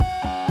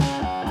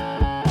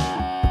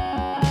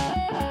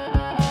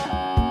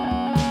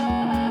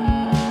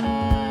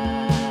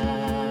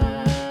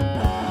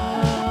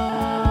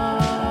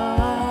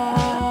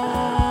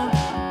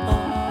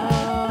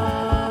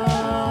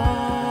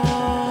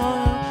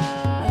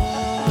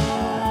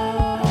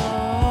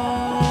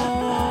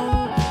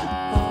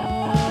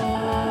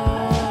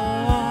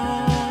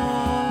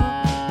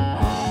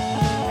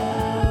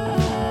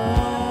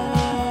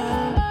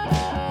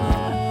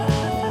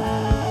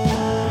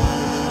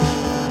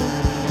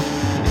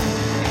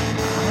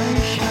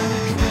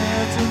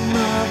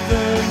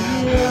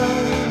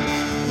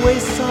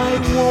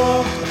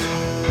walked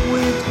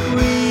with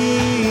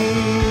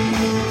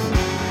grief,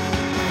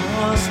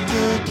 past a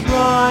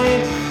dry,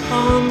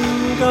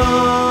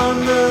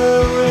 ungarnered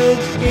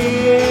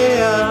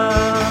ear,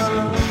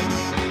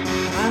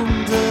 and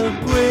the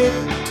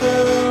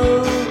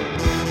brittle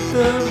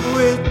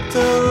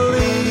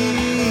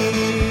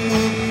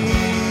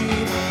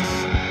leaf.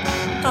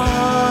 I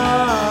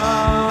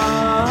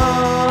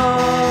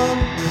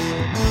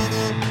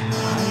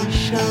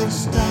shall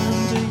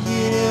stand a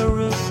year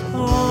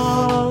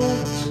apart,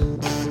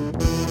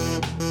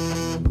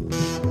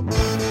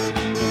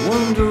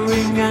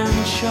 wondering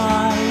and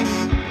shy,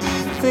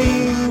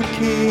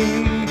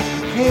 thinking,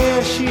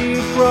 here she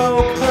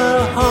broke her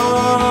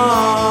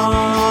heart.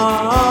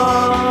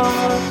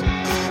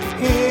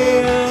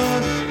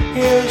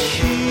 Here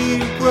she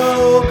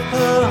broke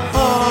her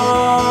heart.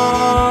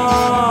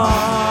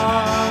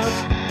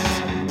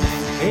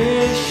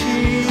 Here she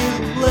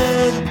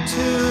pled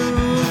to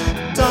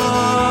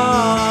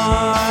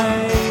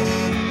die,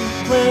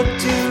 pled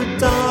to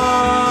die.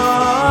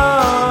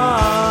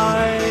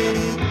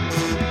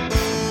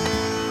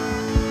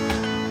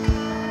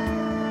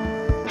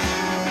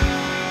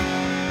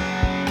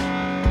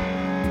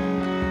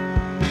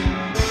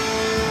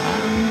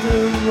 And the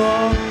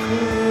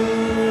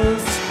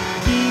raucous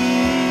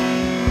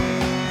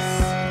geese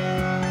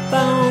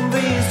found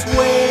these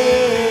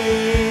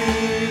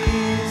ways,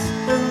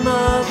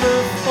 another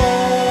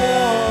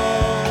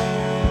fall.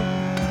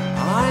 I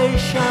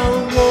shall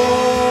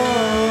walk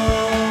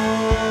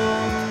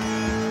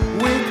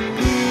with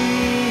peace,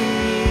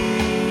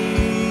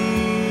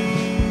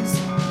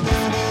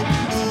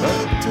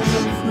 but to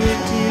the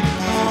pretty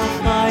path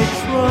I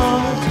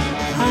trod,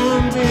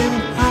 hand in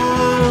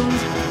hand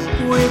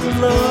with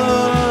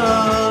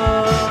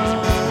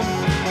love,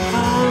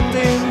 hand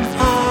in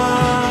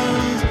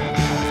hand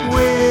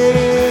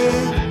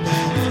with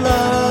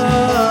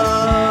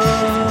love.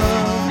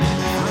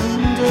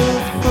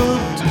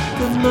 Underfoot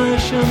the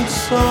merchant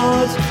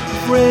sod,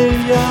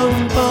 brave young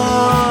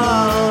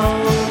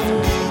boughs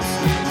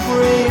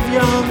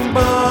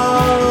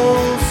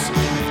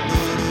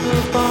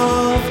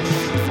above,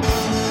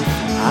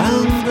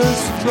 and the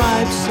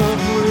stripes of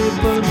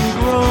ribbon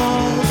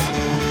grass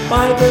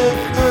by the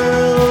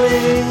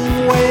curling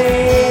way.